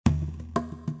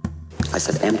I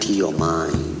said, empty your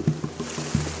mind.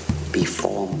 Be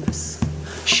formless,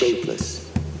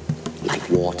 shapeless, like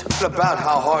water. It's about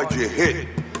how hard you hit.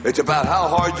 It's about how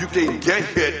hard you can get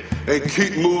hit and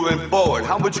keep moving forward.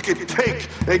 How much you can take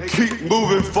and keep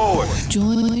moving forward.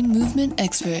 Join movement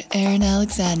expert Aaron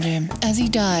Alexander as he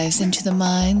dives into the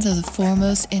minds of the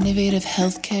foremost innovative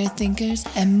healthcare thinkers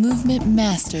and movement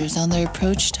masters on their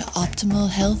approach to optimal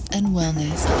health and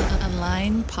wellness.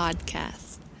 Align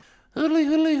Podcast. Hoodly,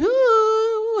 hoodly, hoo.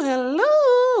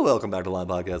 Hello. Welcome back to Align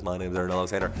Podcast. My name is Aaron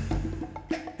Alexander.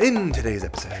 In today's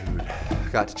episode, I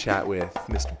got to chat with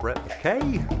Mr. Brett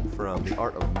McKay from The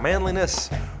Art of Manliness,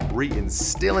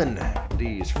 reinstilling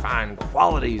these fine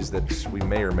qualities that we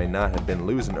may or may not have been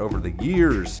losing over the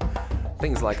years.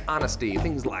 Things like honesty,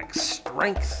 things like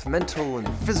strength, mental and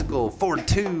physical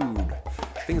fortitude,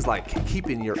 things like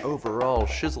keeping your overall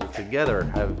shizzle together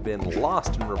have been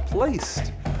lost and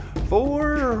replaced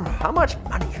for how much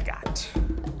money you got.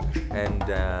 And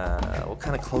what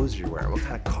kind of clothes you're wearing, what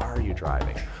kind of car are you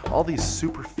driving. All these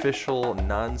superficial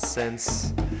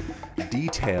nonsense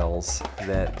details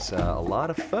that a lot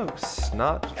of folks,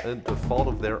 not at the fault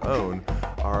of their own,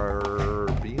 are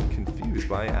being confused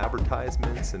by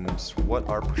advertisements and what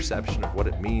our perception of what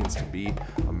it means to be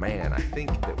a man. I think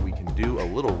that we can do a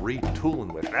little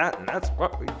retooling with that, and that's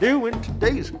what we do in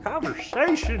today's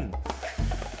conversation.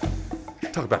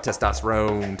 Talk about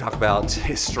testosterone, talk about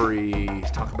history,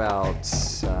 talk about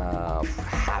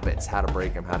habits, how to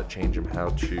break them, how to change them,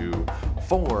 how to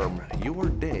form your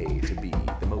day to be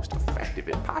the most effective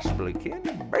it possibly can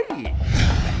be.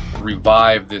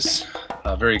 Revive this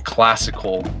very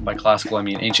classical, by classical I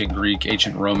mean ancient Greek,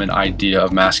 ancient Roman idea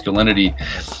of masculinity.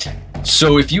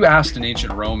 So if you asked an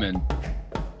ancient Roman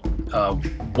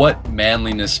what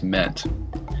manliness meant,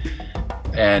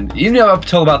 and even up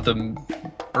till about the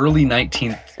early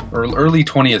 19th or early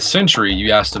 20th century,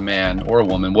 you asked a man or a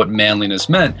woman what manliness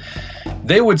meant,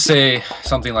 they would say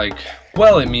something like,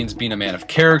 well, it means being a man of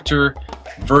character,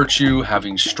 virtue,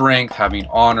 having strength, having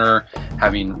honor,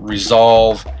 having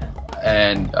resolve,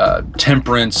 and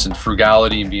temperance and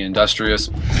frugality and being industrious.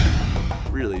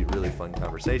 Really, really fun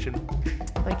conversation.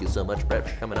 Thank you so much, Brett,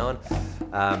 for coming on.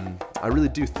 I really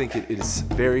do think it is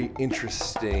very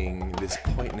interesting, this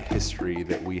point in history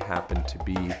that we happen to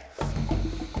be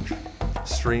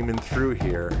streaming through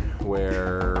here,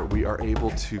 where we are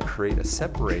able to create a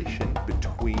separation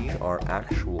between our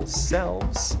actual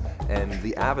selves and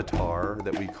the avatar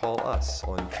that we call us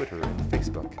on Twitter and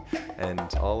Facebook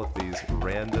and all of these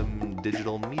random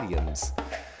digital mediums.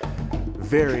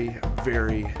 Very,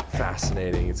 very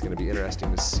fascinating. It's going to be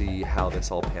interesting to see how this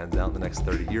all pans out in the next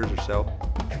 30 years or so.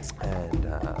 And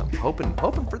I'm hoping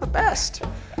for the best.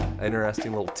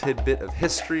 Interesting little tidbit of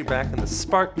history back in the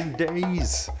Spartan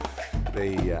days.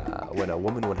 They, when a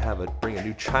woman would bring a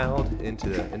new child into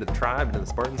the tribe, into the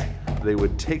Spartans, they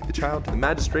would take the child to the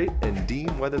magistrate and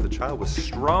deem whether the child was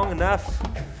strong enough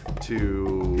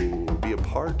to be a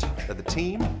part of the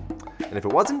team. And if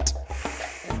it wasn't,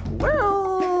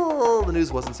 well, the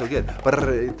news wasn't so good. But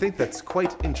I think that's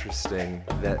quite interesting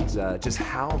that just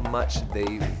how much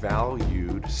they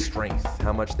valued strength,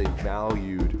 how much they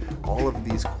valued all of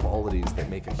these qualities that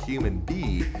make a human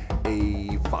be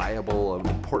a viable and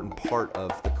important part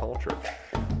of the culture.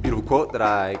 Beautiful quote that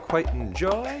I quite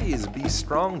enjoy is, "Be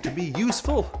strong to be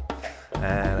useful."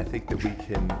 And I think that we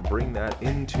can bring that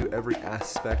into every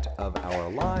aspect of our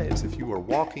lives. If you are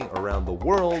walking around the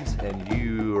world and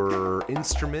your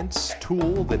instrument,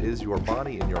 tool that is your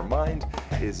body and your mind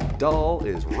is dull,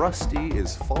 is rusty,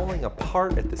 is falling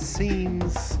apart at the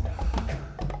seams,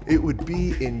 it would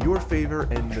be in your favor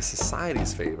and the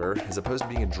society's favor, as opposed to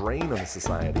being a drain on the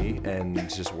society and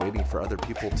just waiting for other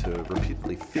people to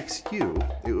repeatedly fix you.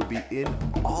 It would be in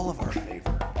all of our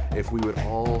favor if we would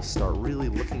all start really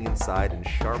looking inside and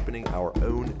sharpening our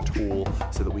own tool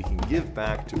so that we can give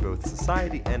back to both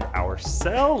society and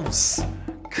ourselves.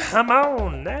 Come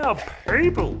on now,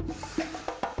 people!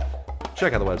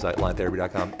 Check out the website,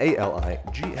 aligntherapy.com,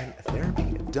 ALIGN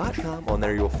therapy.com. On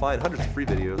there you will find hundreds of free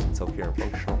videos on self-care and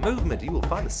functional movement. You will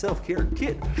find a self-care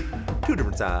kit, 2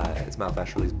 different size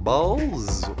mouthwash release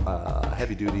balls,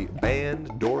 heavy-duty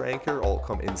band, door anchor, all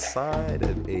come inside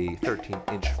of a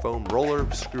 13-inch foam roller,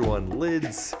 screw-on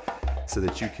lids, so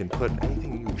that you can put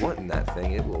anything you want in that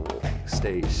thing. It will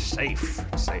stay safe,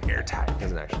 stay airtight.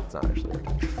 It's not actually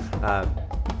airtight.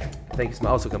 Thank you.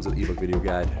 Also comes with an ebook video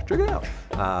guide. Check it out.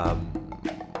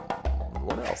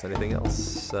 What else? Anything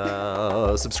else?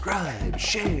 Subscribe,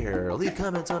 share, leave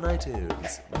comments on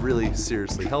iTunes. Really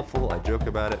seriously helpful. I joke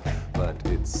about it, but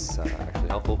it's actually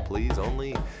helpful. Please,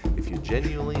 only if you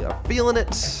genuinely are feeling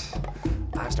it.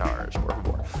 5 stars, 4 for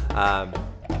 4.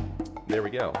 There we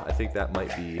go. I think that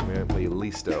might be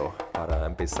listo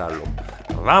para empezarlo.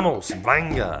 Vamos,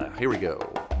 venga. Here we go.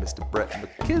 Mr. Brett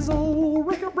McKizzle.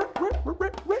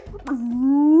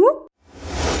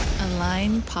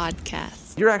 Align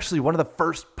Podcast. You're actually one of the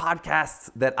first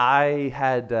podcasts that I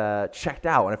had checked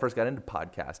out when I first got into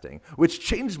podcasting, which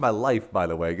changed my life, by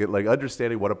the way. Like,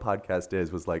 understanding what a podcast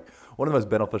is was like one of the most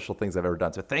beneficial things I've ever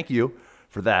done. So thank you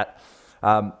for that.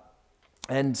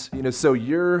 And, you know, so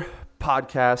your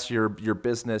podcast, your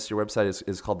business, your website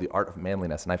is called The Art of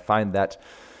Manliness. And I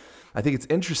think it's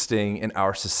interesting in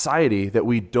our society that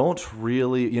we don't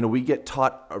really, you know, we get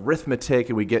taught arithmetic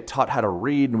and we get taught how to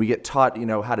read and we get taught, you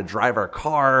know, how to drive our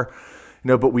car, you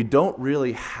know, but we don't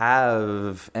really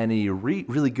have any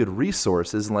really good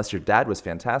resources, unless your dad was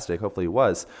fantastic, hopefully he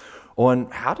was, on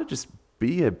how to just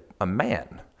be a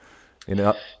man, you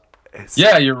know?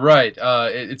 Yeah, you're right.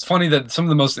 It's funny that some of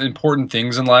the most important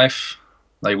things in life,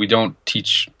 like, we don't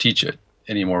teach it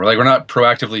anymore. Like, we're not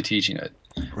proactively teaching it.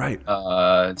 Right.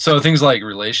 So things like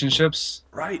relationships.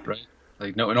 Right.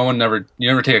 Like you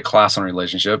never take a class on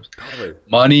relationships. Totally.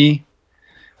 Money,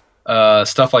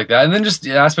 stuff like that, and then just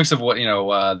the aspects of what, you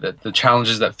know, the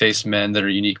challenges that face men that are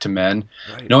unique to men.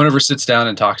 Right. No one ever sits down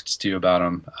and talks to you about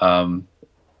them.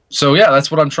 So yeah,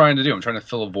 that's what I'm trying to do. I'm trying to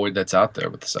fill a void that's out there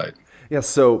with the site. Yeah,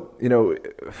 so, you know,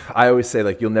 I always say,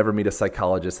 like, you'll never meet a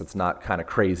psychologist that's not kind of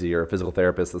crazy, or a physical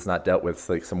therapist that's not dealt with,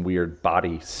 like, some weird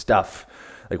body stuff.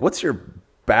 Like, what's your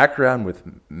background with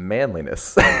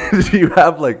manliness? Do you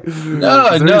have, like...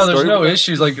 No, there's no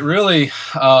issues. Like, really,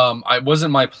 I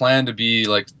wasn't my plan to be,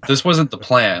 like, this wasn't the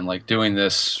plan, like, doing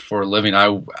this for a living.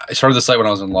 I started the site when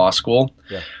I was in law school.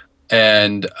 Yeah.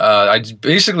 And I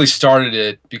basically started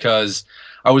it because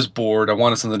I was bored. I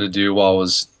wanted something to do while I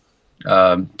was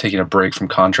taking a break from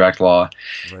contract law.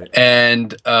 Right.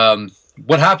 And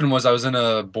what happened was I was in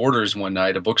a Borders one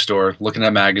night, a bookstore, looking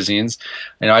at magazines.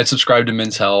 You know, I'd subscribed to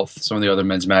Men's Health, some of the other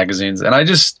men's magazines, and I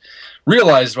just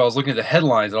realized while I was looking at the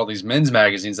headlines of all these men's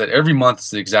magazines that every month it's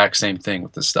the exact same thing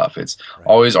with this stuff. It's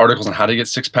always articles on how to get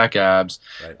six-pack abs,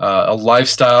 a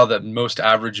lifestyle that most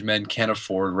average men can't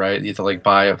afford, right? You have to, like,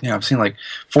 buy, you know, I've seen, like,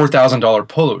 $4,000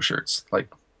 polo shirts, like,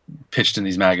 pitched in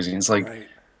these magazines. Like,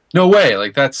 no way.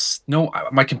 Like,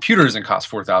 my computer doesn't cost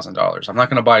 $4,000. I'm not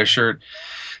going to buy a shirt.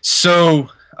 So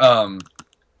I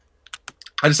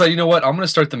decided, you know what? I'm going to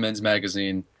start the men's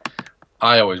magazine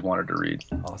I always wanted to read.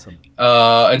 Awesome.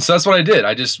 And so that's what I did.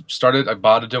 I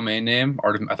bought a domain name.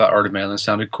 I thought Art of Manliness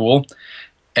sounded cool.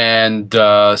 And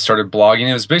started blogging.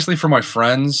 It was basically for my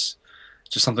friends,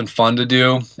 just something fun to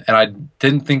do. And I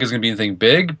didn't think it was going to be anything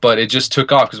big, but it just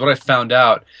took off. Because what I found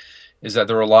out is that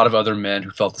there were a lot of other men who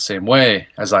felt the same way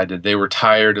as I did. They were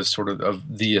tired of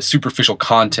the superficial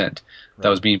content that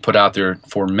was being put out there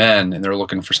for men, and they're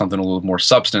looking for something a little more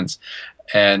substance,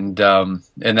 and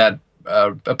that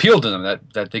appealed to them,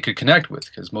 that they could connect with,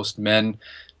 because most men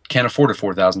can't afford a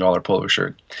 $4,000 polo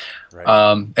shirt.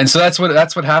 Right. And so that's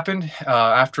what happened.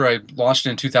 After I launched it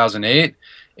in 2008,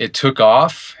 it took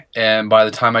off, and by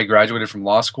the time I graduated from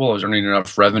law school, I was earning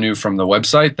enough revenue from the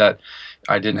website that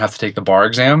I didn't have to take the bar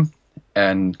exam.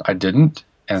 And I didn't,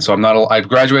 and so I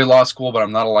graduated law school, but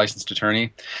I'm not a licensed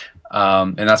attorney,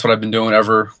 and that's what I've been doing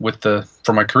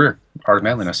for my career, Art of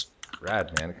Manliness.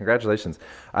 Rad, man! Congratulations.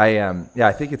 I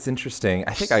think it's interesting.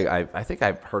 I think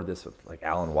I've heard this with, like,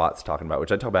 Alan Watts talking about,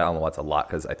 which I talk about Alan Watts a lot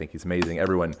because I think he's amazing.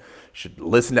 Everyone should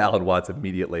listen to Alan Watts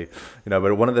immediately, you know.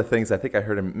 But one of the things I think I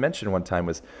heard him mention one time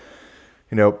was,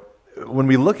 you know, when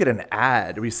we look at an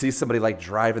ad, we see somebody, like,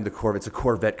 driving the Corvette, it's a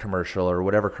Corvette commercial or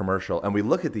whatever commercial, and we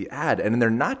look at the ad, and they're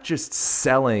not just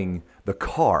selling the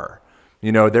car.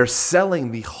 You know, they're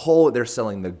selling they're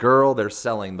selling the girl, they're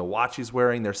selling the watch he's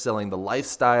wearing, they're selling the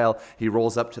lifestyle. He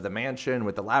rolls up to the mansion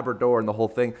with the Labrador and the whole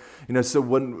thing. You know, so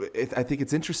I think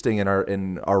it's interesting in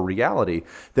our reality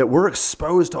that we're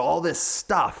exposed to all this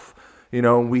stuff. You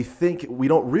know, we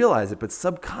don't realize it, but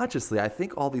subconsciously, I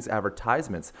think all these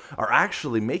advertisements are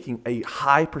actually making a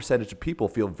high percentage of people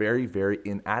feel very, very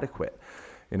inadequate.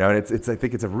 You know, and I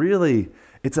think it's a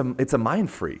mind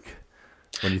freak.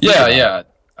 When you think about it.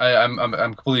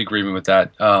 I'm completely agreeing with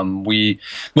that.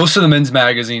 Most of the men's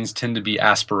magazines tend to be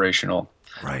aspirational,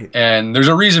 right? And there's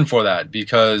a reason for that,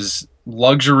 because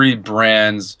luxury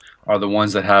brands are the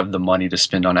ones that have the money to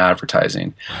spend on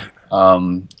advertising.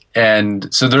 Right.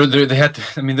 And so they're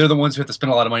the ones who have to spend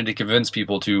a lot of money to convince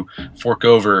people to fork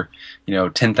over, you know,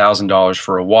 $10,000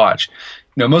 for a watch.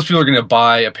 You know, most people are going to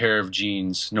buy a pair of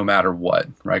jeans no matter what,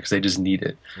 right? Because they just need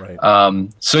it. Right.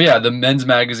 So yeah, the men's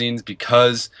magazines,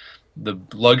 because the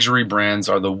luxury brands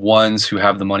are the ones who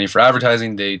have the money for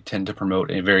advertising, they tend to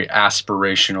promote a very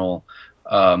aspirational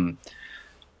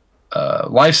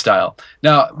lifestyle.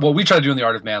 Now, what we try to do in the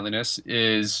Art of Manliness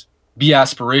is be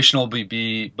aspirational,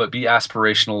 but be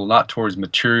aspirational not towards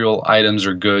material items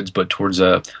or goods, but towards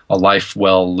a life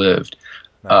well lived.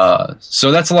 Nice.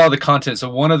 So that's a lot of the content. So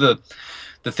one of the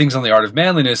things on the Art of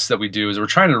Manliness that we do is we're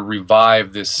trying to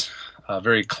revive this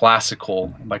very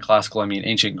classical, by classical I mean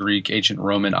ancient Greek, ancient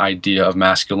Roman idea of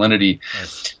masculinity.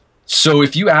 Nice. So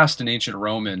if you asked an ancient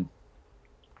Roman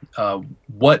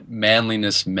what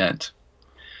manliness meant,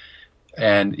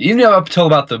 and even up until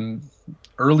about the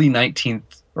early 19th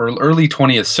or early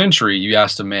 20th century, you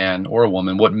asked a man or a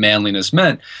woman what manliness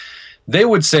meant, they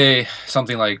would say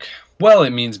something like, well,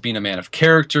 it means being a man of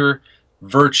character,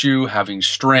 virtue, having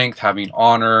strength, having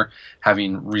honor,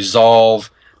 having resolve,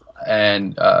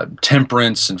 and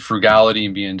temperance and frugality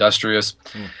and being industrious.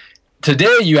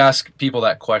 Today, you ask people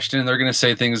that question, and they're going to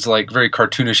say things like very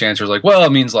cartoonish answers like, well,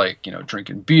 it means like,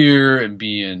 drinking beer and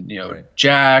being, Right.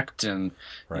 jacked and,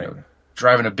 Right.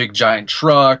 driving a big giant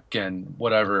truck and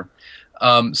whatever.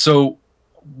 So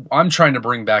I'm trying to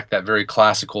bring back that very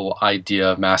classical idea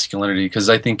of masculinity because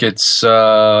I think it's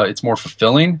more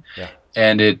fulfilling. Yeah.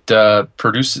 And it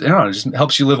produces, it just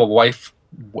helps you live a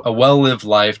well-lived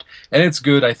life, and it's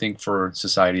good, I think, for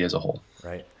society as a whole.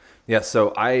 Right. Yeah.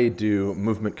 So I do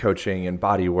movement coaching and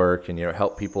body work, and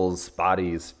help people's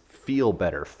bodies feel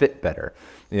better, fit better.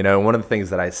 One of the things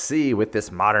that I see with this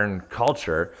modern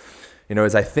culture,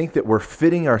 is I think that we're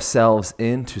fitting ourselves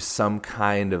into some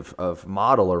kind of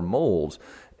model or mold.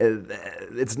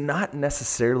 It's not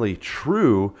necessarily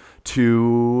true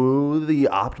to the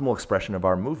optimal expression of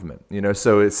our movement.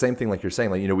 So it's the same thing like you're saying,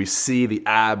 like, we see the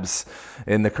abs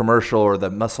in the commercial or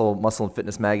the muscle and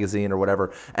fitness magazine or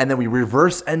whatever, and then we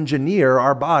reverse engineer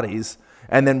our bodies,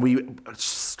 and then we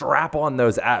strap on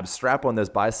those abs, strap on those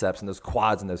biceps and those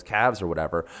quads and those calves or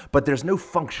whatever, but there's no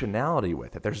functionality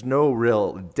with it. There's no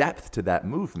real depth to that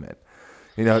movement.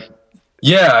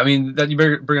 Yeah, I mean, that you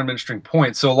bring up an interesting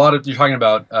point. So you're talking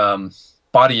about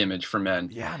body image for men.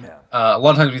 Yeah, man. A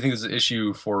lot of times we think it's an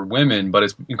issue for women, but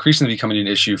it's increasingly becoming an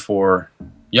issue for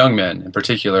young men in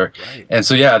particular. Right. And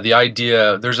so, yeah, the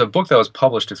idea, there's a book that was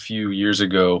published a few years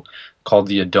ago called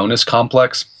The Adonis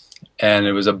Complex. And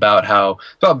it was about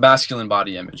masculine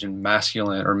body image and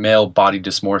masculine or male body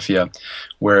dysmorphia,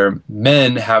 where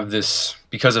men have this,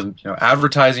 because of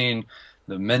advertising,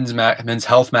 the men's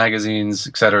health magazines,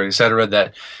 et cetera,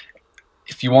 that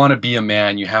if you want to be a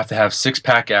man, you have to have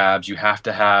six-pack abs, you have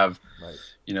to have,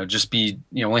 Right. just be,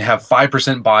 only have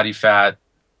 5% body fat,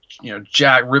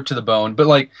 jack, ripped to the bone. But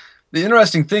like, the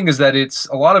interesting thing is that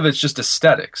a lot of it's just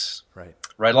aesthetics, Right.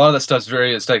 right? A lot of that stuff's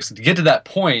very aesthetics. To get to that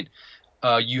point,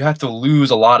 you have to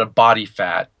lose a lot of body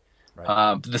fat.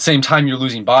 Right. At the same time you're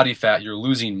losing body fat, you're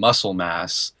losing muscle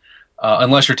mass,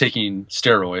 unless you're taking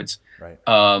steroids. Right.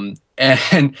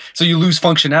 And so you lose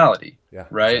functionality. Yeah.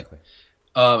 Right. Exactly.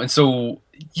 And so,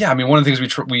 yeah, I mean, one of the things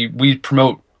we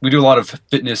promote, we do a lot of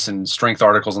fitness and strength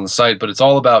articles on the site, but it's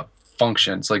all about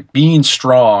function. It's like being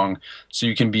strong so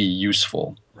you can be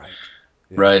useful. Right.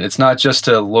 Yeah. Right. It's not just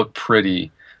to look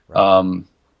pretty. Right.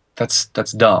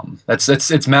 That's dumb. It's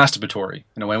masturbatory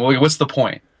in a way. Well, what's the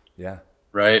point? Yeah.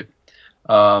 Right.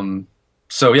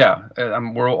 So yeah,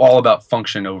 we're all about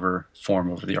function over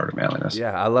form over the Art of Manliness.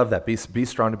 Yeah, I love that. Be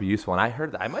strong to be useful. And I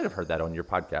heard that. I might have heard that on your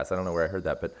podcast. I don't know where I heard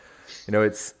that, but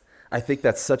I think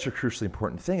that's such a crucially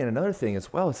important thing. And another thing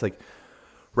as well, it's like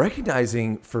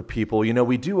recognizing for people,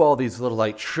 we do all these little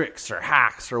like tricks or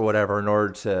hacks or whatever in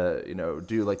order to,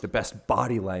 do like the best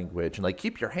body language and like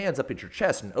keep your hands up at your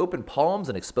chest and open palms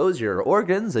and expose your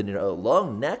organs and,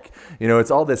 long neck.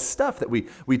 It's all this stuff that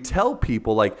we tell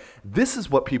people like, this is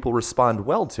what people respond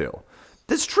well to.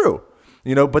 That's true,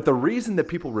 but the reason that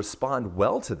people respond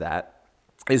well to that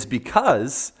is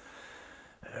because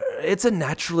it's a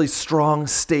naturally strong,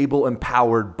 stable,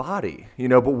 empowered body,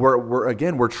 but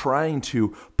we're trying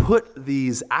to put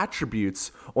these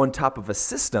attributes on top of a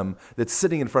system that's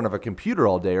sitting in front of a computer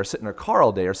all day or sitting in a car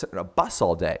all day or sitting in a bus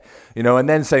all day, and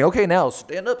then saying, okay, now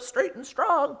stand up straight and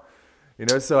strong,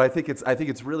 so I think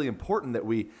it's really important that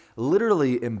we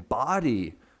literally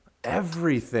embody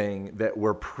everything that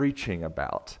we're preaching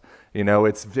about.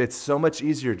 It's so much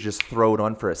easier to just throw it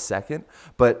on for a second,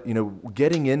 but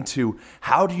getting into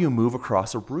how do you move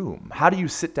across a room? How do you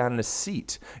sit down in a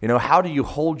seat? How do you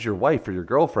hold your wife or your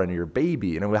girlfriend or your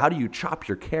baby? How do you chop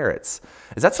your carrots?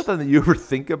 Is that something that you ever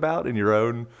think about in your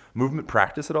own movement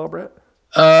practice at all, Brett?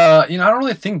 I don't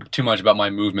really think too much about my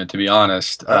movement, to be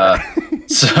honest.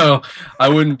 So I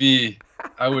wouldn't be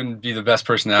the best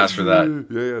person to ask for that.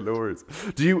 Yeah, no worries.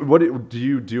 Do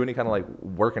you do any kind of like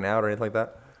working out or anything like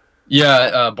that?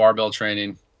 Yeah, barbell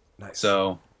training. Nice.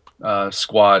 So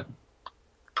squat,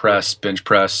 press, bench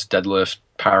press, deadlift,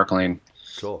 power clean.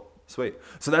 Cool. Sweet.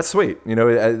 So that's sweet.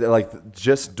 Like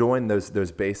just doing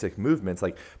those basic movements,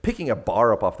 like picking a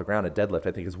bar up off the ground, a deadlift,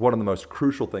 I think is one of the most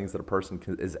crucial things that a person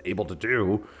is able to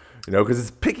do, because it's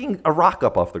picking a rock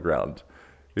up off the ground.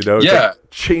 It's yeah, like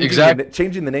changing exactly.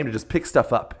 Changing the name to just pick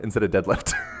stuff up instead of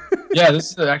deadlift. Yeah,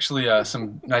 this is actually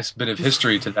some nice bit of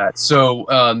history to that. So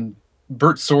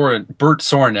Bert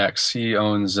Sorinex, he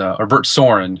owns, or Bert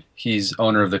Soren, he's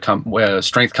owner of the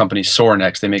strength company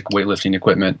Sorinex. They make weightlifting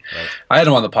equipment. Right. I had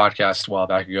him on the podcast a while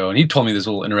back ago, and he told me this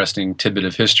little interesting tidbit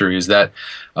of history is that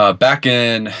back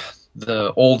in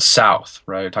the Old South,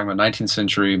 right, we're talking about 19th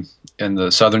century in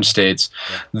the southern states,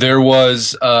 there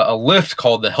was a lift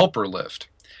called the helper lift.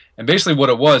 And basically what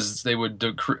it was is they would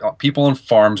people on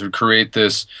farms would create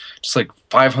this just like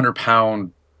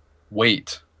 500-pound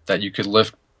weight that you could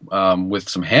lift with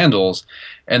some handles,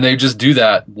 and they just do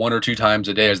that 1 or 2 times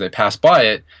a day as they pass by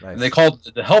it. Nice. And they called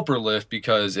it the helper lift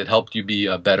because it helped you be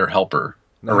a better helper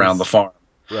around the farm.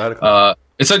 Radical.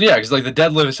 It's like, because like the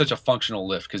deadlift is such a functional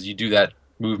lift because you do that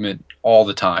movement all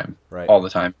the time,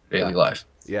 daily life.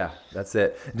 Yeah, that's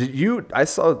it. Did you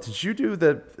do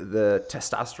the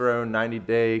testosterone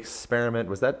 90-day experiment?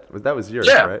 That was yours,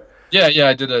 right? Yeah,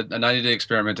 I did a 90-day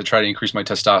experiment to try to increase my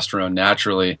testosterone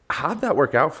naturally. How'd that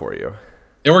work out for you?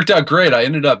 It worked out great. I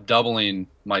ended up doubling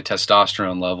my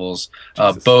testosterone levels,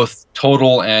 both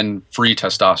total and free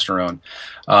testosterone.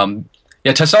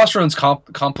 Testosterone's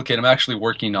complicated. I'm actually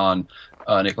working on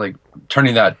like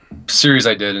turning that series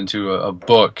I did into a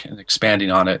book and expanding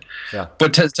on it. Yeah.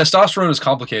 But testosterone is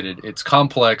complicated. It's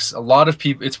complex. A lot of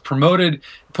people, it's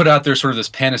put out there sort of this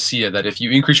panacea that if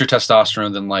you increase your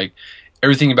testosterone, then like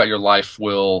everything about your life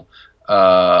will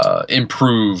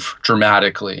improve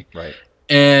dramatically. Right.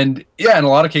 And yeah, in a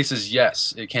lot of cases,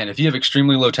 yes, it can. If you have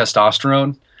extremely low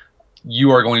testosterone, you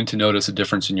are going to notice a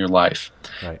difference in your life.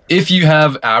 Right. If you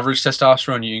have average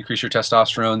testosterone, you increase your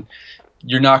testosterone,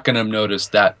 you're not going to notice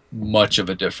that much of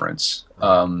a difference.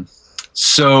 Basically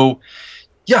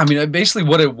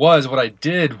what I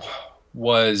did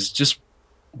was just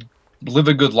live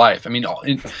a good life. I mean,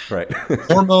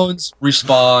 hormones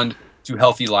respond to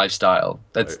healthy lifestyle.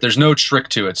 There's no trick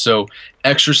to it. So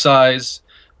exercise,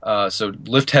 so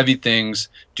lift heavy things,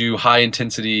 do high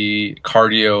intensity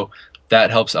cardio.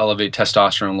 That helps elevate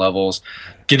testosterone levels.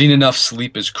 Getting enough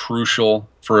sleep is crucial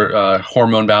for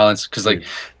hormone balance because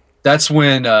that's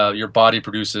when your body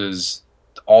produces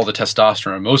all the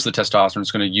testosterone. Most of the testosterone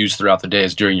is going to use throughout the day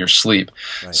is during your sleep.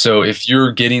 Right. So if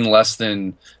you're getting less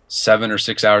than 7 or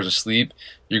 6 hours of sleep,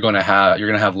 you're going to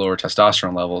have lower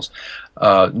testosterone levels.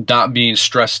 Not being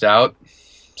stressed out,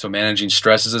 so managing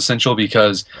stress is essential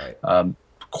because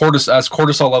as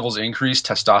cortisol levels increase,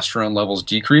 testosterone levels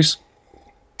decrease.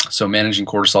 So managing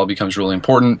cortisol becomes really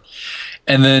important.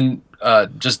 And then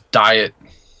just diet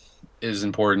is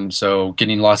important. So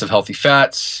getting lots of healthy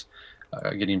fats,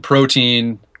 getting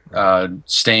protein,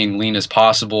 staying lean as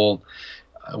possible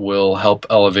will help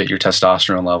elevate your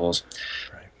testosterone levels.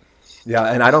 Right. Yeah,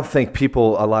 and I don't think a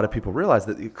lot of people realize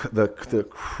that the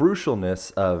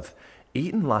crucialness of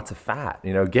eating lots of fat,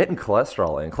 getting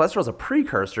cholesterol in. Cholesterol is a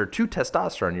precursor to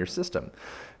testosterone in your system.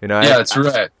 That's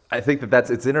right. I think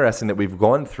it's interesting that we've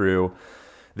gone through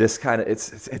this kind of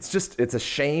it's a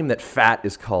shame that fat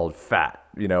is called fat.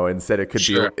 Instead it could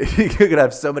it could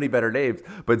have so many better names,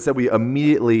 but instead we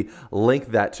immediately link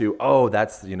that to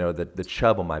that's the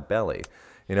chub on my belly.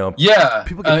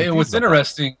 People what's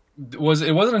interesting was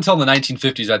it wasn't until the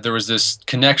 1950s that there was this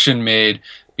connection made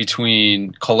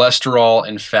between cholesterol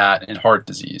and fat and heart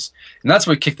disease, and that's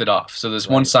what kicked it off. So this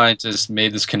one scientist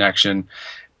made this connection.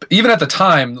 But even at the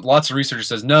time, lots of researchers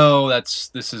says no,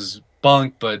 this is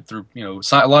bunk, but through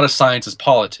a lot of science is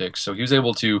politics. So he was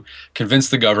able to convince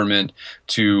the government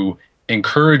to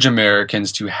encourage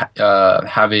Americans to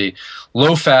have a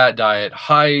low-fat diet,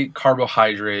 high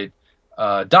carbohydrate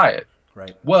diet.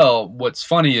 Right. Well, what's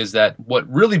funny is that what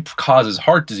really causes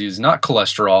heart disease is not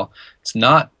cholesterol. It's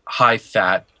not high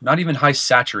fat, not even high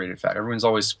saturated fat. Everyone's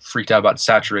always freaked out about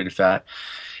saturated fat.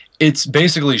 It's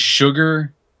basically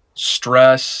sugar,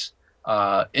 stress,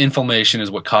 inflammation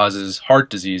is what causes heart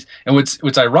disease. And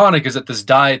what's ironic is that this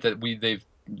diet that the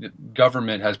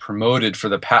government has promoted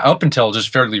for up until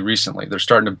just fairly recently, they're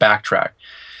starting to backtrack.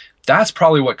 That's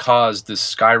probably what caused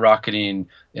this skyrocketing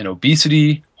in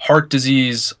obesity, heart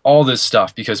disease, all this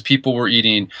stuff, because people were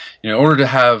eating, in order to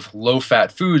have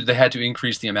low-fat food, they had to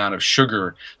increase the amount of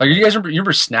sugar. Like, you guys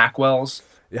remember Snackwells?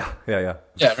 Yeah. Yeah,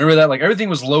 remember that? Like, everything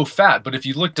was low-fat, but if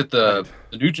you looked at the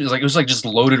nutrients, it was just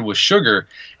loaded with sugar,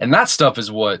 and that stuff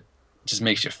is what just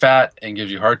makes you fat and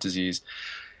gives you heart disease.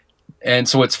 And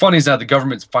so what's funny is that the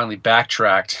government's finally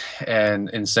backtracked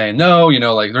and saying, no,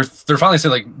 like they're finally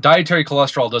saying like dietary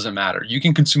cholesterol doesn't matter. You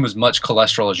can consume as much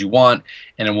cholesterol as you want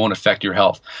and it won't affect your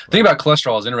health. The thing about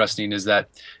cholesterol is interesting is that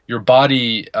your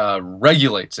body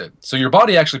regulates it. So your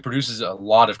body actually produces a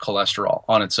lot of cholesterol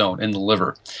on its own in the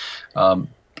liver.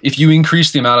 If you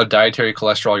increase the amount of dietary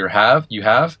cholesterol you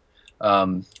have,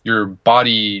 your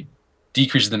body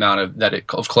decreases the amount of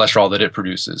cholesterol that it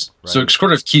produces. Right. So it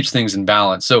sort of keeps things in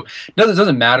balance. So it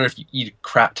doesn't matter if you eat a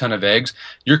crap ton of eggs,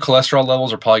 your cholesterol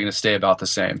levels are probably going to stay about the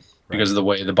same because of the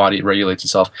way the body regulates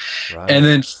itself. Right. And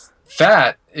then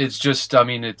fat is just,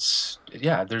 there's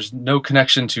no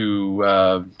connection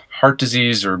to heart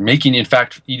disease or in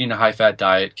fact, eating a high fat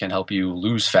diet can help you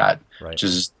lose fat, which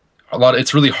is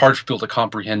it's really hard for people to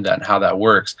comprehend that and how that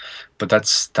works, but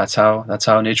that's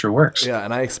how nature works. Yeah,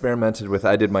 and I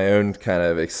did my own kind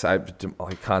of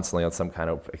constantly on some kind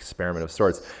of experiment of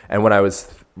sorts. And what I was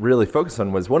really focused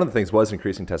on was one of the things was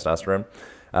increasing testosterone,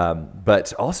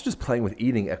 but also just playing with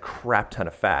eating a crap ton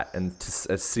of fat and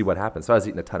to see what happens. So I was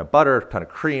eating a ton of butter, a ton of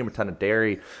cream, a ton of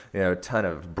dairy, a ton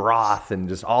of broth, and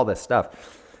just all this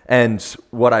stuff. And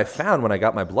what I found when I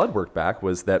got my blood work back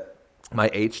was that my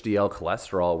HDL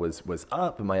cholesterol was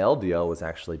up and my LDL was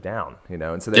actually down,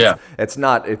 and so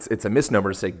it's a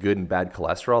misnomer to say good and bad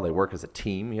cholesterol. They work as a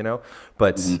team,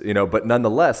 but but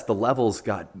nonetheless, the levels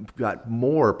got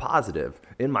more positive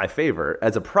in my favor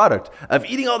as a product of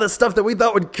eating all this stuff that we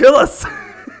thought would kill us.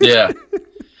 Yeah.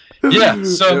 Yeah.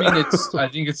 So I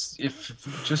think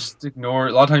if just ignore,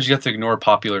 a lot of times you have to ignore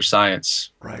popular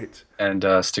science. Right. And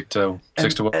stick to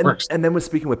what works. And then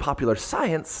speaking with popular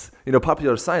science,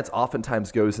 popular science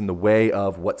oftentimes goes in the way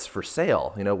of what's for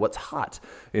sale, what's hot,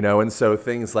 and so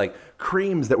things like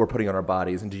creams that we're putting on our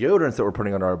bodies and deodorants that we're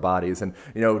putting on our bodies and,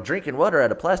 drinking water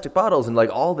out of plastic bottles and like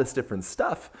all this different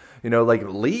stuff,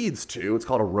 leads to, it's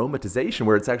called aromatization,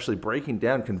 where it's actually breaking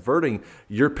down, converting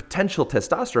your potential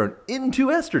testosterone into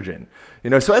estrogen,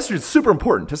 so estrogen is super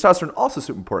important. Testosterone also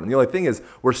super important. The only thing is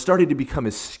we're starting to become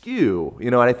askew,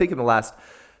 and I think in the last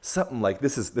something like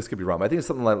this could be wrong, but I think it's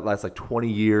something like the last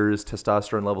 20 years,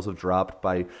 testosterone levels have dropped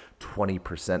by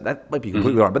 20%. That might be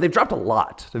completely wrong, but they've dropped a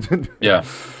lot. Yeah.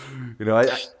 What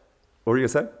were you gonna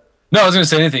say? No, I was going to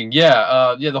say anything.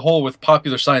 Yeah, the whole with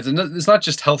popular science, and it's not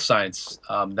just health science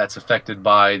that's affected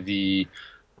by the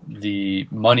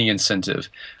money incentive,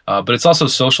 but it's also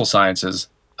social sciences.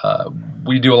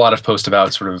 We do a lot of posts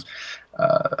about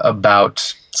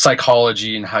about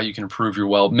psychology and how you can improve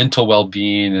your mental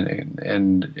well-being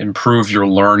and improve your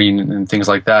learning and things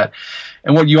like that.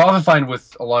 And what you often find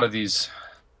with a lot of these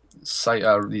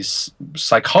psychologists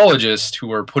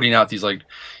who are putting out these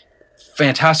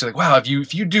fantastic, wow, if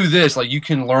you do this, you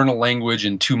can learn a language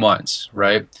in 2 months,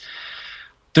 right?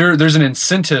 There's an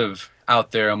incentive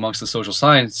out there amongst the social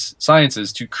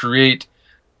sciences to create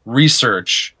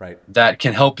research that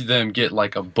can help them get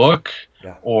a book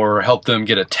or help them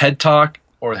get a TED Talk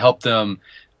or help them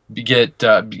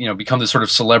become this sort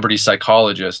of celebrity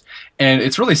psychologist. And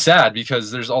it's really sad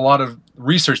because there's a lot of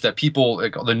research that people,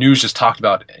 the news just talked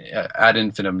about ad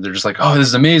infinitum. They're just oh, this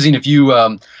is amazing. If you,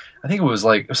 I think it was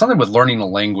something with learning a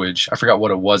language. I forgot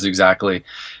what it was exactly.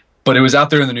 But it was out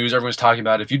there in the news. Everyone's talking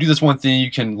about it. If you do this one thing, you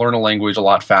can learn a language a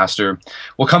lot faster.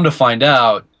 Well, come to find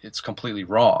out, it's completely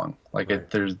wrong.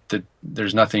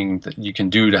 There's nothing that you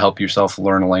can do to help yourself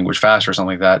learn a language faster or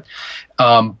something like that.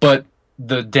 But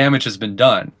the damage has been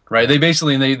done, right? They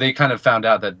basically they kind of found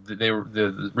out that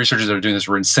the researchers that are doing this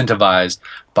were incentivized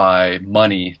by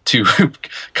money to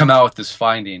come out with this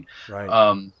finding.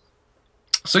 Right.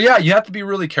 So yeah, you have to be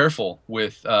really careful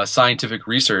with scientific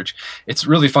research. It's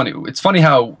really funny. It's funny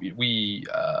how we,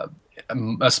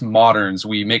 us moderns,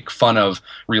 we make fun of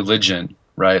religion,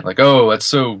 right? Oh, that's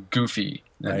so goofy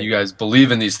that you guys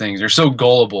believe in these things. You're so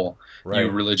gullible, you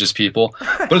religious people.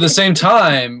 But at the same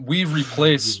time, we've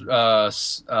replaced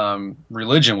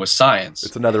religion with science.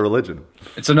 It's another religion.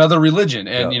 It's another religion,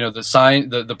 and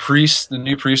the priests, the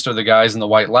new priests, are the guys in the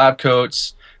white lab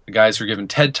coats. The guys who are giving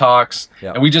TED Talks,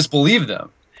 and we just believe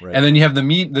them. Right. And then you have the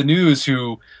news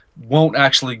who won't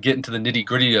actually get into the nitty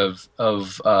gritty of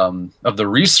the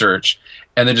research,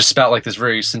 and then just spout this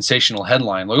very sensational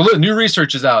headline. Look, new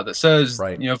research is out that says,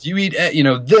 if you eat,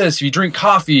 this, if you drink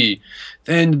coffee,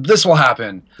 then this will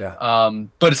happen. Yeah.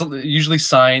 But it's usually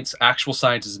science. Actual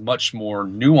science is much more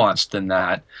nuanced than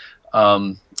that,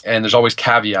 and there's always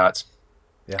caveats.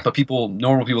 Yeah. But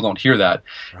normal people don't hear that.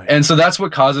 Right. And so that's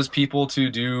what causes people to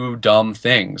do dumb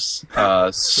things.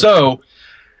 So,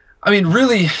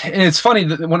 really, and it's funny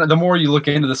that the more you look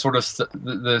into this sort of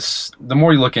the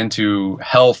more you look into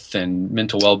health and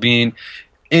mental well-being,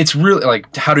 it's really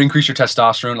like how to increase your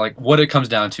testosterone. Like what it comes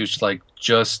down to is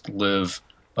just live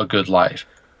a good life,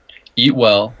 eat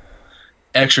well,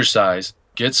 exercise,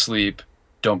 get sleep,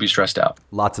 don't be stressed out.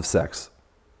 Lots of sex.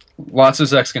 Lots of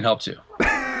sex can help too.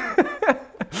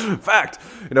 Fact.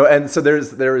 And so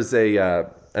there was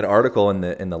an article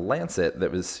in the Lancet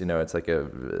that was, it's like a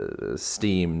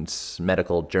esteemed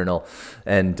medical journal,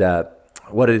 and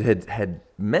what it had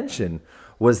mentioned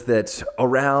was that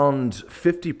around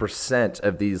 50%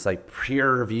 of these like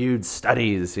peer-reviewed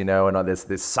studies, and all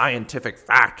this scientific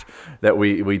fact that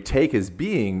we take as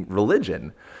being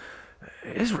religion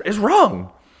is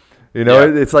wrong.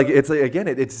 It's like again,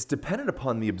 it's dependent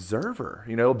upon the observer.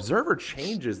 Observer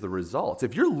changes the results.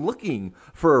 If you're looking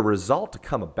for a result to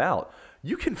come about,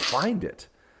 you can find it.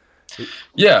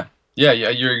 Yeah.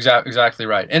 You're exactly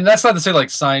right, and that's not to say like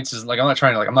science is like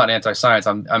I'm not anti-science.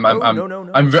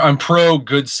 No. I'm pro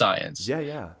good science.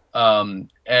 Yeah.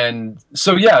 And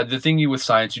so the thing with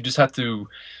science, you just have to.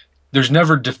 There's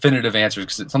never definitive answers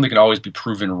because something can always be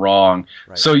proven wrong.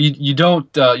 Right. So you don't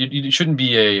you shouldn't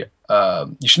be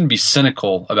you shouldn't be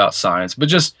cynical about science, but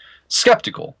just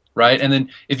skeptical. Right. And then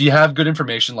if you have good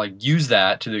information, like use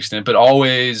that to the extent, but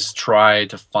always try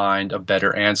to find a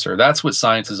better answer. That's what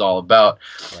science is all about.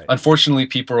 Right. Unfortunately,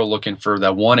 people are looking for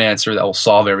that one answer that will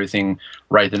solve everything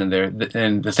right then and there.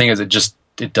 And the thing is,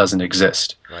 it doesn't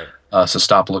exist. Right. So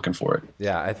stop looking for it.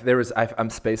 Yeah. I'm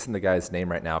spacing the guy's name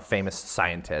right now, famous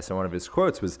scientist. And one of his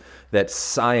quotes was that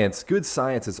good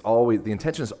science is always, the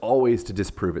intention is always to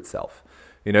disprove itself.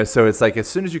 So it's like as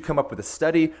soon as you come up with a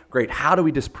study, great, how do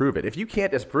we disprove it? If you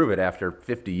can't disprove it after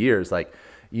 50 years, like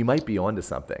you might be onto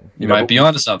something. You might be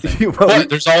onto something. But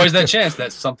there's always that chance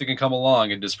that something can come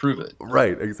along and disprove it.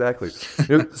 Right, exactly.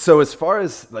 So as far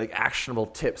as like actionable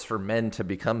tips for men to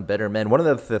become better men, one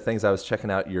of the things I was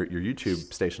checking out your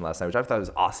YouTube station last night, which I thought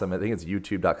was awesome. I think it's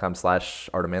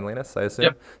youtube.com/artofmanliness, I assume.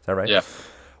 Yep. Is that right? Yeah.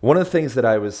 One of the things that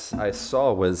I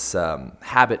saw was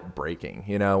habit breaking.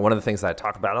 One of the things that I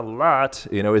talk about a lot,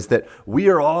 is that we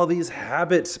are all these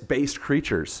habit-based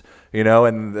creatures.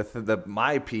 And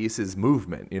my piece is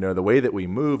movement. The way that we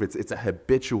move, it's a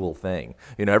habitual thing.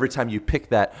 Every time you pick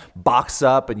that box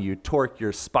up and you torque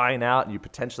your spine out and you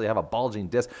potentially have a bulging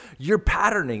disc, you're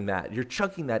patterning that. You're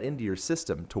chunking that into your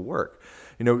system to work.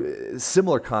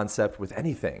 Similar concept with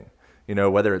anything.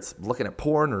 Whether it's looking at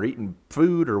porn or eating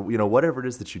food or, whatever it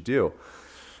is that you do.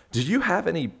 Did you have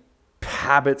any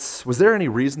habits? Was there any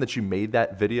reason that you made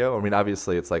that video? I mean,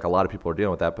 obviously it's like a lot of people are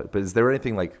dealing with that, but is there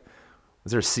anything like,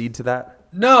 is there a seed to that?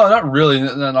 No, not really.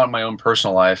 Not in my own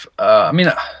personal life. I mean,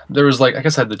 there was like, I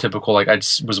guess I had the typical, like I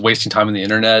just was wasting time on the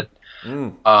internet.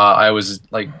 I was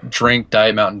like drink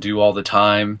Diet Mountain Dew all the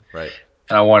time. Right.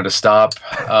 And I wanted to stop.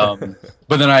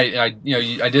 But then I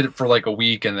did it for like a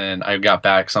week, and then I got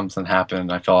back. Something happened,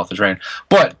 and I fell off the drain.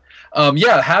 But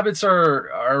habits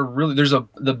are really.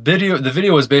 The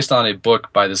video was based on a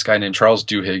book by this guy named Charles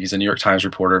Duhigg. He's a New York Times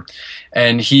reporter,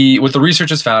 and what the research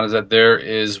has found is that there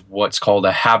is what's called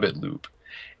a habit loop,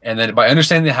 and then by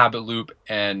understanding the habit loop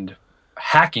and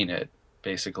hacking it,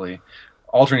 basically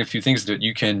altering a few things that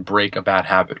you can break a bad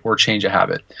habit or change a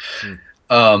habit.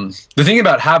 The thing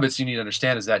about habits you need to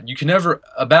understand is that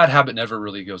a bad habit never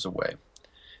really goes away.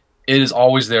 It is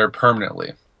always there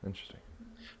permanently. Interesting.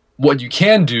 What you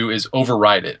can do is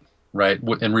override it, right?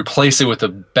 And replace it with a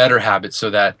better habit so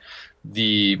that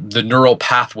the neural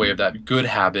pathway of that good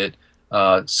habit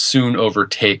soon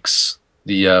overtakes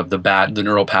the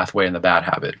neural pathway in the bad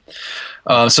habit.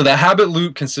 So that habit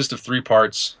loop consists of 3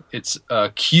 parts. It's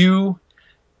cue,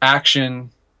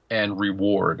 action, and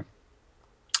reward.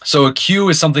 So a cue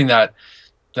is something that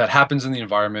happens in the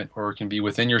environment, or it can be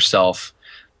within yourself,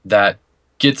 that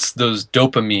gets those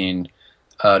dopamine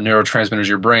neurotransmitters in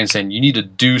your brain saying you need to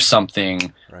do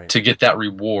something to get that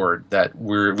reward that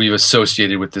we've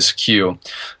associated with this cue.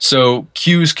 So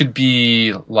cues could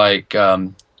be like,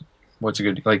 what's a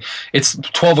good, like it's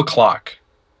 12 o'clock,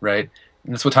 right?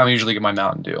 And that's what time I usually get my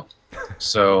Mountain Dew.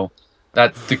 So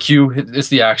that the cue is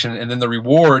the action, and then the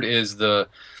reward is the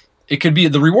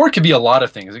reward could be a lot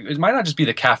of things. It might not just be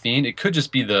the caffeine. It could just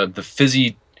be the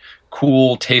fizzy,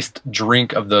 cool taste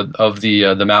drink of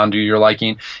the Mountain Dew you're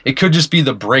liking. It could just be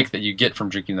the break that you get from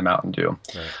drinking the Mountain Dew.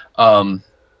 Right.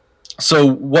 So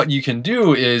what you can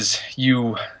do is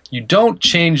you don't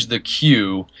change the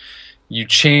cue. You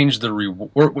change the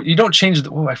reward. You don't change the.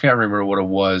 Oh, I can't remember what it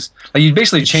was. Like you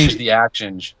basically change the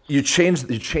action. You change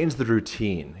the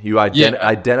routine. You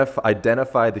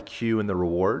identify the cue and the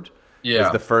reward. Yeah,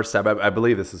 is the first step. I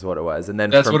believe this is what it was, and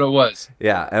then that's what it was.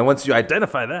 Yeah, and once you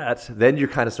identify that, then you're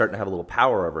kind of starting to have a little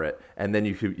power over it, and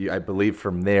then I believe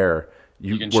from there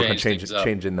you can work on change things up.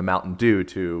 changing the Mountain Dew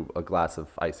to a glass of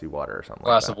icy water or something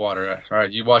Glass like of that. water. All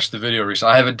right, you watched the video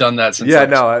recently. I haven't done that since. Yeah,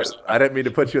 no, I didn't mean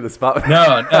to put you in the spot.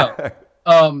 No.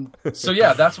 So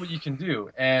yeah, that's what you can do,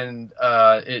 and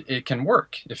it can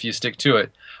work if you stick to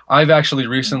it. I've actually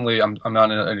recently, I'm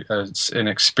on an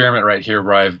experiment right here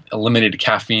where I've eliminated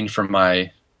caffeine from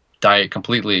my diet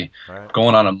completely,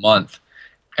 going on a month.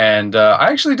 And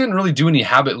I actually didn't really do any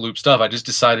habit loop stuff. I just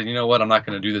decided, you know what, I'm not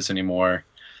going to do this anymore.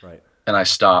 Right. And I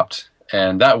stopped,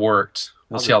 and that worked.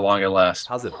 We'll see how long it lasts.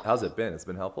 How's it been? It's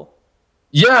been helpful?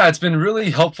 Yeah, it's been really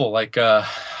helpful. Like,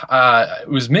 it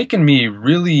was making me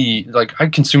really, like, I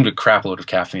consumed a crap load of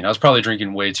caffeine. I was probably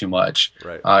drinking way too much.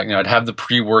 Right. I'd have the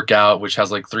pre-workout, which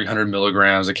has like 300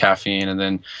 milligrams of caffeine, and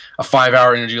then a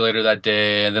 5-hour energy later that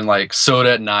day, and then like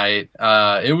soda at night.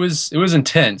 It was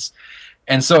intense.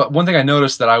 And so one thing I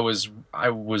noticed that I was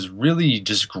really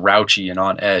just grouchy and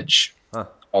on edge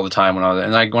all the time when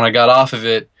I got off of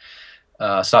it,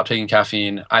 stopped taking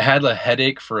caffeine. I had a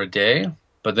headache for a day,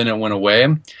 but then it went away,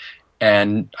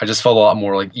 and I just felt a lot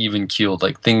more like even keeled.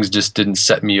 Like things just didn't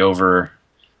set me over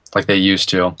like they used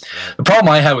to. Right. The problem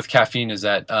I had with caffeine is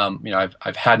that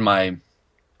I've had my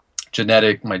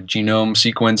genome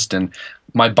sequenced, and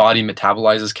my body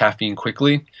metabolizes caffeine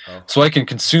quickly. So I can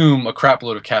consume a crap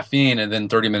load of caffeine, and then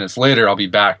 30 minutes later I'll be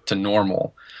back to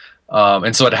normal.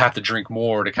 And so I'd have to drink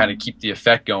more to kind of keep the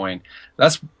effect going.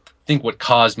 That's, I think, what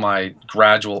caused my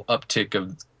gradual uptick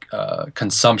of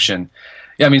consumption.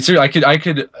 Yeah, I mean, seriously,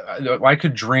 I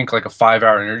could drink like a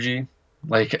 5-hour energy,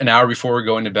 like an hour before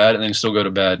going to bed, and then still go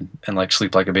to bed and like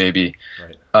sleep like a baby.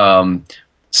 Right.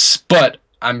 But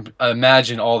I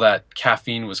imagine all that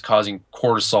caffeine was causing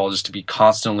cortisol just to be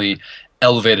constantly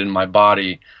elevated in my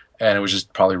body, and it was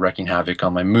just probably wreaking havoc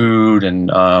on my mood and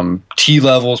T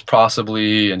levels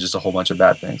possibly, and just a whole bunch of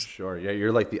bad things. Sure. Yeah,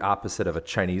 you're like the opposite of a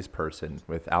Chinese person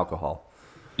with alcohol.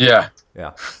 Yeah.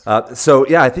 Yeah. So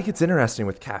yeah, I think it's interesting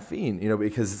with caffeine,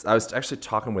 because I was actually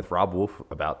talking with Rob Wolf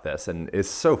about this, and it's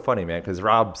so funny, man, because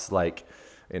Rob's like,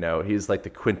 he's like the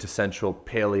quintessential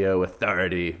paleo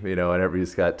authority, and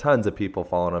he's got tons of people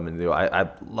following him. And I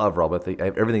love Rob. I think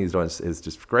everything he's doing is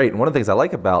just great. And one of the things I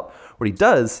like about what he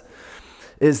does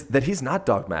is that he's not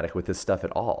dogmatic with this stuff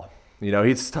at all.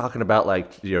 He's talking about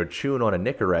like, chewing on a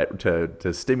Nicorette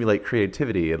to stimulate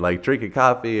creativity, and like drinking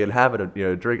coffee and having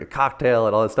drink a cocktail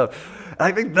and all that stuff. And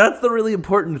I think that's the really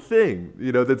important thing,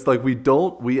 that's like, we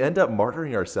end up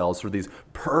martyring ourselves for these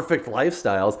perfect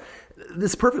lifestyles.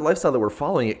 This perfect lifestyle that we're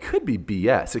following, it could be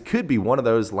BS. It could be one of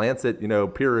those Lancet,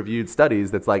 peer-reviewed studies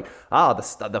that's like,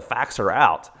 the facts are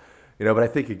out. But I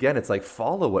think, again, it's like,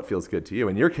 follow what feels good to you.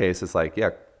 In your case, it's like,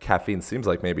 yeah, caffeine seems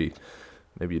like maybe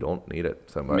you don't need it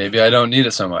so much. Maybe I don't need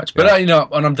it so much. But,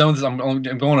 when I'm done with this,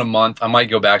 I'm going a month. I might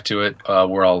go back to it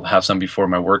where I'll have some before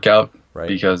my workout. Right.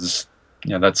 Because,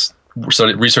 so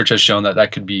research has shown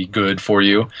that could be good for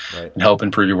you and help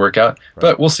improve your workout. Right.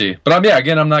 But we'll see. But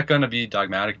I'm not going to be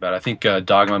dogmatic about it. I think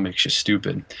dogma makes you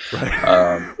stupid.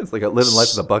 Right. It's like living life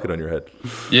with a bucket on your head.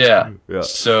 Yeah. Yeah.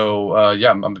 So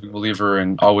I'm a big believer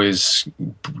in always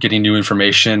getting new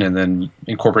information and then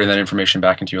incorporating that information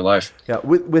back into your life. Yeah.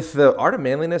 With the Art of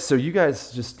Manliness, so you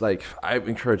guys just I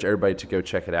encourage everybody to go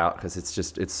check it out, because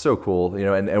it's so cool.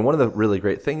 And one of the really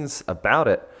great things about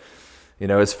it,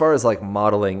 as far as like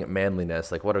modeling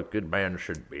manliness, like what a good man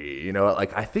should be,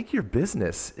 I think your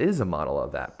business is a model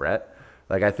of that, Brett.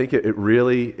 Like, I think it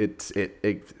really, it's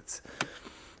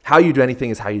how you do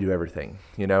anything is how you do everything,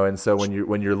 And so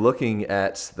when you're looking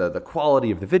at the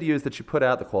quality of the videos that you put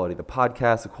out, the quality of the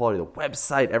podcast, the quality of the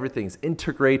website, everything's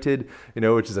integrated,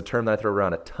 which is a term that I throw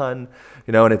around a ton,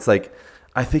 and it's like,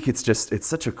 I think it's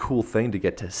such a cool thing to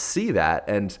get to see that.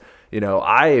 And,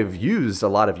 I've used a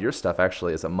lot of your stuff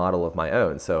actually as a model of my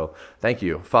own. So thank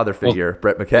you, father figure,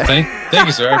 Brett McKay. Thank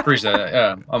you, sir. I appreciate that.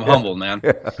 Yeah, I'm humbled, man.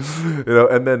 Yeah.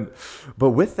 And then, but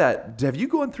with that, have you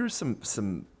gone through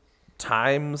some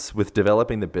times with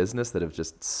developing the business that have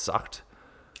just sucked?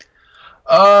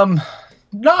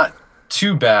 Not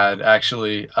too bad,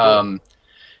 actually. Cool.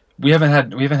 We haven't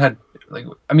had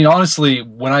honestly,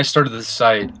 when I started the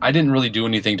site, I didn't really do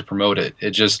anything to promote it.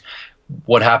 It just,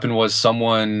 what happened was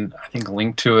someone, I think,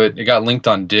 linked to it. It got linked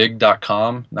on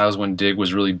Digg.com. That was when Digg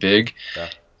was really big. Yeah.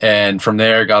 And from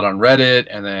there, it got on Reddit,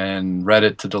 and then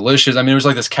Reddit to Delicious. I mean, it was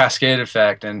like this cascade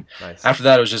effect. And after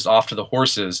that, it was just off to the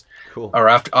horses. Cool. Or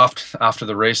after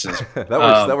the races.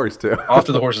 That works too. Off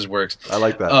to the horses works. I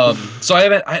like that. So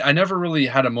I never really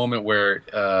had a moment where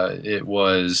I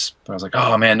was like,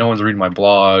 oh man, no one's reading my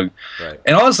blog. Right.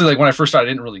 And honestly, like when I first started, I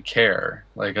didn't really care.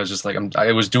 Like I was just like,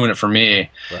 I was doing it for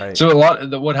me. Right. So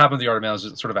what happened with the Art of Man was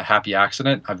sort of a happy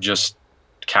accident. I've just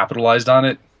capitalized on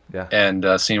it Yeah. and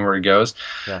seeing where it goes.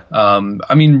 Yeah.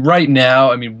 I mean, right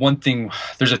now, I mean, one thing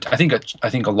I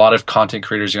think a lot of content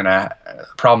creators are gonna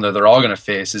problem that they're all gonna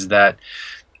face is that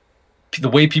the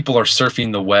way people are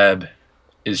surfing the web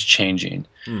is changing.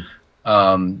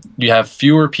 You have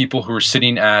fewer people who are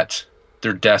sitting at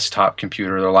their desktop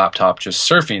computer, their laptop, just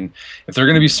surfing. If they're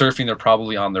going to be surfing, they're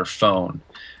probably on their phone.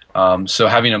 So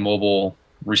having a mobile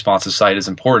responsive site is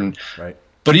important. Right.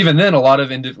 But even then, a lot of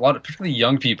particularly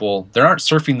young people, they aren't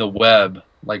surfing the web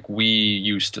like we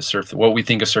used to surf. What we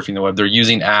think of surfing the web, they're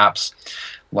using apps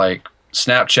like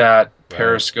Snapchat,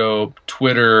 Periscope,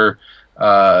 Twitter.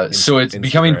 So it's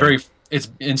becoming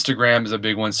Instagram is a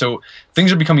big one. So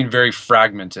things are becoming very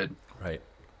fragmented. Right.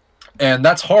 And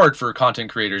that's hard for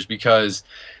content creators because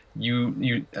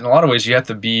you in a lot of ways you have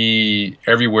to be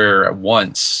everywhere at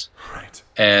once. Right.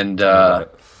 And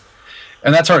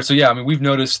that's hard. So yeah, I mean, we've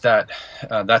noticed that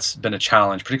that's been a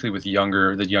challenge, particularly with the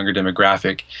younger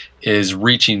demographic, is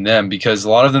reaching them, because a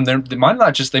lot of them they might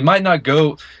not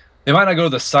go to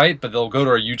the site, but they'll go to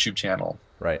our YouTube channel.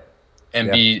 Right.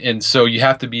 And so you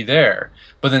have to be there.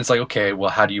 But then it's like, okay, well,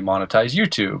 how do you monetize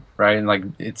YouTube, right? And like,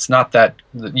 it's not that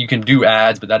you can do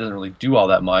ads, but that doesn't really do all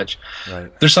that much.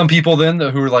 Right. There's some people then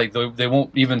who are like, they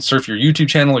won't even surf your YouTube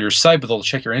channel or your site, but they'll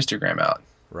check your Instagram out.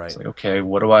 Right. It's like, okay,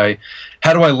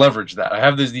 how do I leverage that? I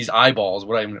have these eyeballs.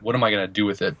 What am I going to do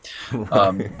with it?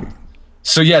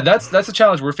 So yeah, that's a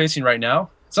challenge we're facing right now.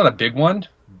 It's not a big one,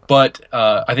 but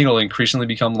I think it'll increasingly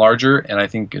become larger, and I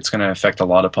think it's going to affect a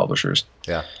lot of publishers.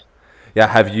 Yeah. Yeah,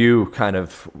 have you kind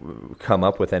of come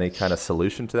up with any kind of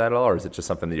solution to that at all, or is it just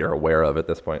something that you're aware of at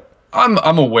this point?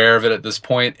 I'm aware of it at this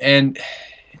point, and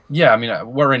yeah, I mean,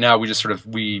 right now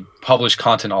we publish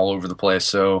content all over the place.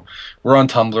 So we're on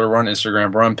Tumblr, we're on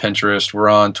Instagram, we're on Pinterest, we're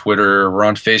on Twitter, we're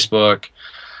on Facebook.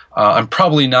 I'm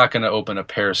probably not going to open a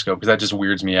Periscope because that just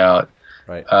weirds me out.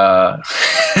 Right.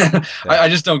 I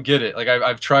just don't get it. Like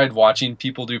I've tried watching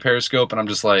people do Periscope, and I'm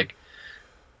just like,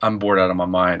 I'm bored out of my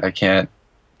mind. I can't.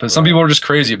 But some people are just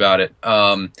crazy about it.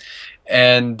 So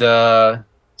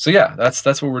yeah,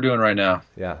 that's what we're doing right now.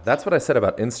 Yeah, that's what I said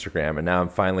about Instagram, and now I'm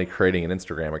finally creating an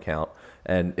Instagram account,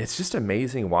 and it's just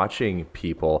amazing watching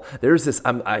people. There's this,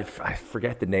 I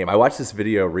forget the name. I watched this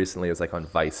video recently. It was like on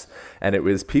Vice, and it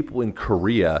was people in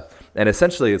Korea, and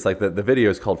essentially it's like the video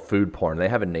is called food porn. They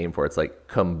have a name for it. It's like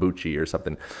kombuchi or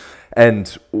something, and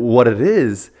what it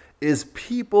is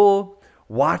people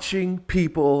watching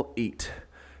people eat.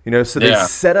 You know, so they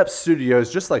set up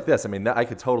studios just like this. I mean, I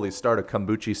could totally start a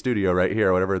kombucha studio right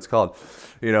here, or whatever it's called.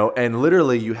 You know, and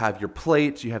literally you have your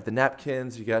plates, you have the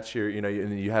napkins, you got your, you know,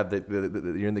 and you have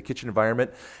you're in the kitchen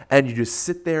environment, and you just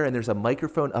sit there, and there's a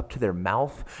microphone up to their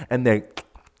mouth, and they're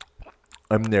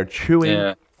chewing.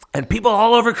 Yeah. And people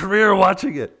all over Korea are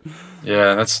watching it.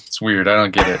 Yeah, it's weird. I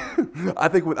don't get it. I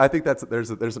think there's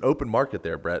an open market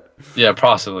there, Brett. Yeah,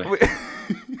 possibly.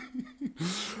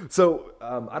 So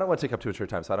I don't want to take up too much of your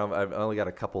time, so I've only got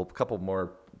a couple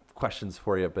more questions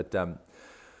for you. But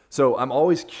so I'm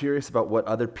always curious about what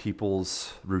other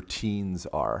people's routines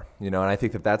are, you know, and I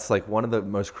think that's like one of the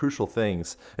most crucial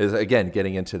things is, again,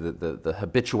 getting into the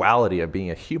habituality of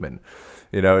being a human.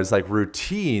 You know, it's like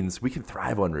routines. We can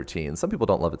thrive on routines. Some people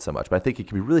don't love it so much, but I think it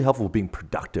can be really helpful with being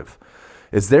productive.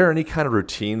 Is there any kind of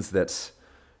routines that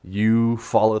you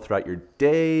follow throughout your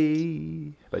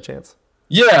day by chance?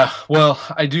 Yeah, well,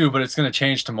 I do, but it's going to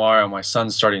change tomorrow. My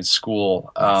son's starting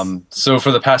school. So for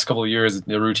the past couple of years,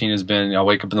 the routine has been, I'll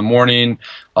wake up in the morning,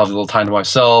 I'll have a little time to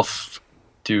myself,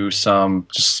 do some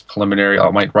just preliminary,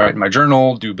 I might write in my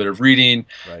journal, do a bit of reading.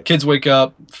 Right. Kids wake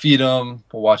up, feed them,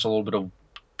 we'll watch a little bit of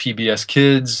PBS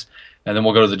Kids, and then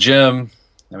we'll go to the gym,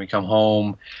 then we come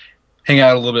home, hang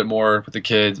out a little bit more with the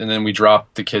kids, and then we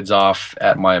drop the kids off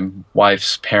at my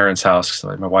wife's parents' house.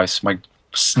 So my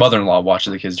mother-in-law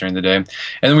watches the kids during the day, and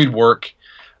then we'd work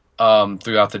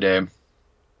throughout the day.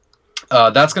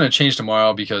 That's going to change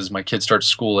tomorrow because my kid starts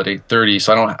school at 8:30,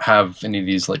 so I don't have any of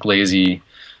these like lazy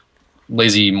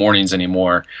mornings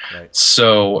anymore. Right.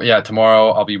 So yeah,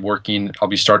 tomorrow I'll be working. I'll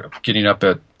be getting up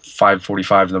at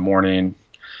 5:45 in the morning,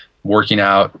 working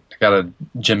out. I got a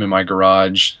gym in my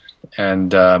garage,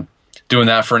 and doing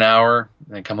that for an hour,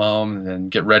 and then come home and then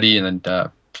get ready, and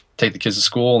then take the kids to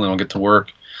school, and then I'll get to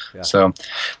work. Yeah. So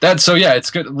yeah,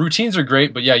 it's good. Routines are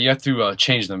great, but yeah, you have to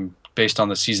change them based on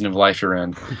the season of life you're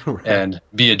in. Right. And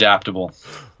be adaptable.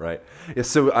 Right. Yeah.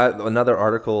 So another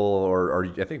article, or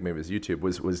I think maybe it was YouTube,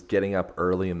 was getting up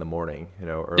early in the morning. You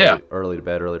know, early to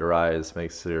bed, early to rise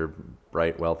makes you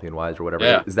bright, wealthy, and wise, or whatever.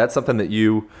 Yeah. Is that something that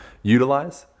you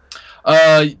utilize?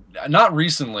 Not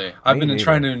recently. I've been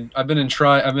enjoying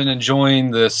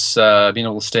this, being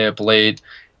able to stay up late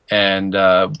and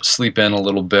sleep in a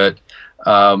little bit.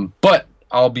 But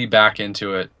I'll be back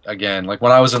into it again. Like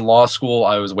when I was in law school,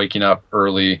 I was waking up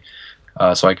early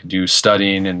so I could do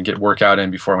studying and get workout in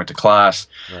before I went to class.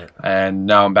 Right. And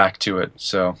now I'm back to it.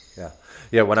 So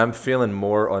yeah, when I'm feeling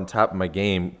more on top of my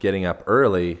game, getting up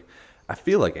early, I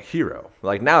feel like a hero.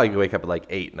 Like now I wake up at like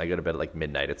 8 and I go to bed at like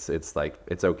midnight. It's like,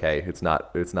 it's okay. It's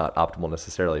not optimal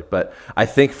necessarily. But I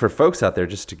think for folks out there,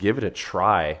 just to give it a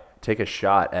try, take a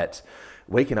shot at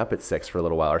waking up at 6 for a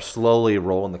little while, or slowly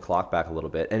rolling the clock back a little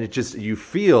bit. And it just, you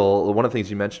feel, one of the things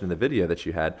you mentioned in the video that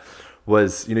you had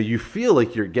was, you feel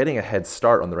like you're getting a head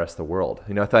start on the rest of the world.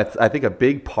 I think a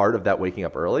big part of that waking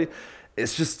up early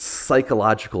is just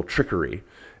psychological trickery.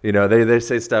 They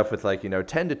say stuff with like,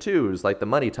 10 to 2 is like the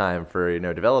money time for,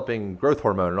 developing growth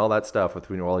hormone and all that stuff with,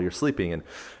 while you're sleeping. And,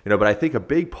 but I think a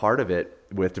big part of it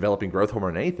with developing growth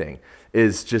hormone and anything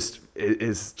is just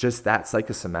that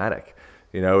psychosomatic.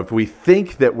 If we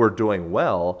think that we're doing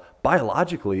well,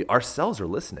 biologically, our cells are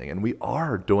listening and we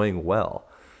are doing well.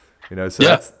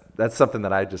 That's something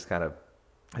that I just kind of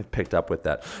have picked up with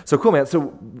that. So cool, man. So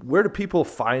where do people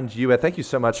find you? Thank you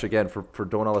so much again for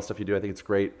doing all the stuff you do. I think it's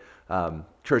great.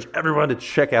 Encourage everyone to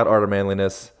check out Art of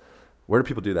Manliness. Where do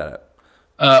people do that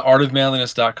at?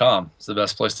 Artofmanliness.com is the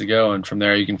best place to go. And from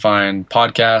there you can find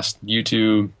podcasts,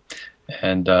 YouTube,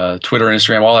 and Twitter,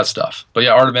 Instagram, all that stuff. But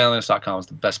yeah, artofmanliness.com is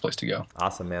the best place to go.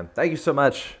 Awesome, man. Thank you so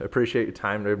much. I appreciate your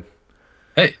time, dude.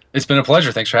 Hey, it's been a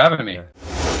pleasure. Thanks for having me.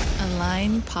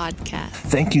 Align Podcast.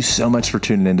 Thank you so much for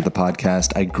tuning into the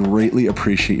podcast. I greatly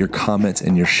appreciate your comments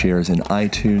and your shares in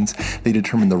iTunes. They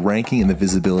determine the ranking and the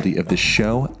visibility of the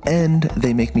show, and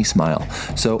they make me smile.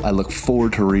 So I look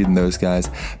forward to reading those, guys.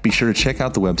 Be sure to check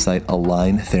out the website,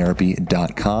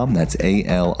 aligntherapy.com. That's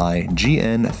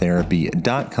ALIGN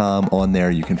therapy.com. On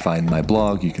there, you can find my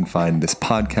blog. You can find this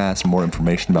podcast, more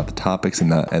information about the topics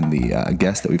and the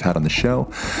guests that we've had on the show.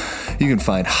 You can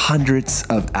find hundreds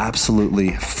of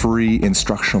absolutely free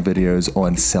instructional videos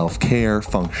on self-care,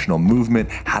 functional movement,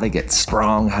 how to get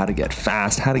strong, how to get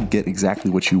fast, how to get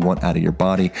exactly what you want out of your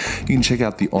body. You can check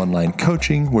out the online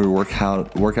coaching where we work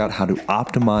out how to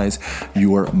optimize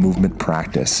your movement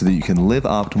practice so that you can live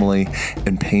optimally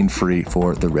and pain-free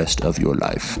for the rest of your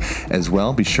life. As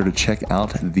well, be sure to check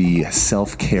out the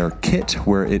self-care kit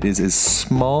where it is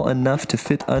small enough to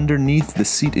fit underneath the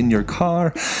seat in your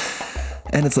car.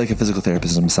 And it's like a physical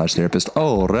therapist and a massage therapist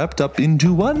all wrapped up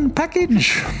into one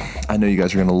package. I know you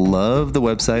guys are going to love the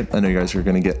website. I know you guys are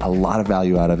going to get a lot of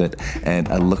value out of it. And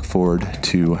I look forward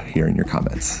to hearing your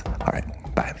comments. All right.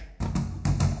 Bye.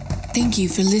 Thank you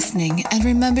for listening, and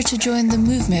remember to join the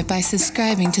movement by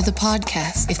subscribing to the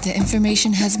podcast. If the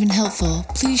information has been helpful,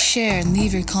 please share and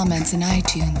leave your comments in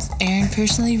iTunes. Aaron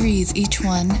personally reads each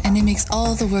one, and it makes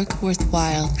all the work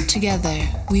worthwhile. Together,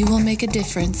 we will make a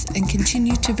difference and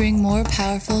continue to bring more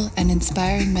powerful and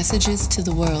inspiring messages to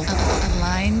the world.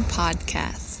 Align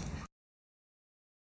Podcast.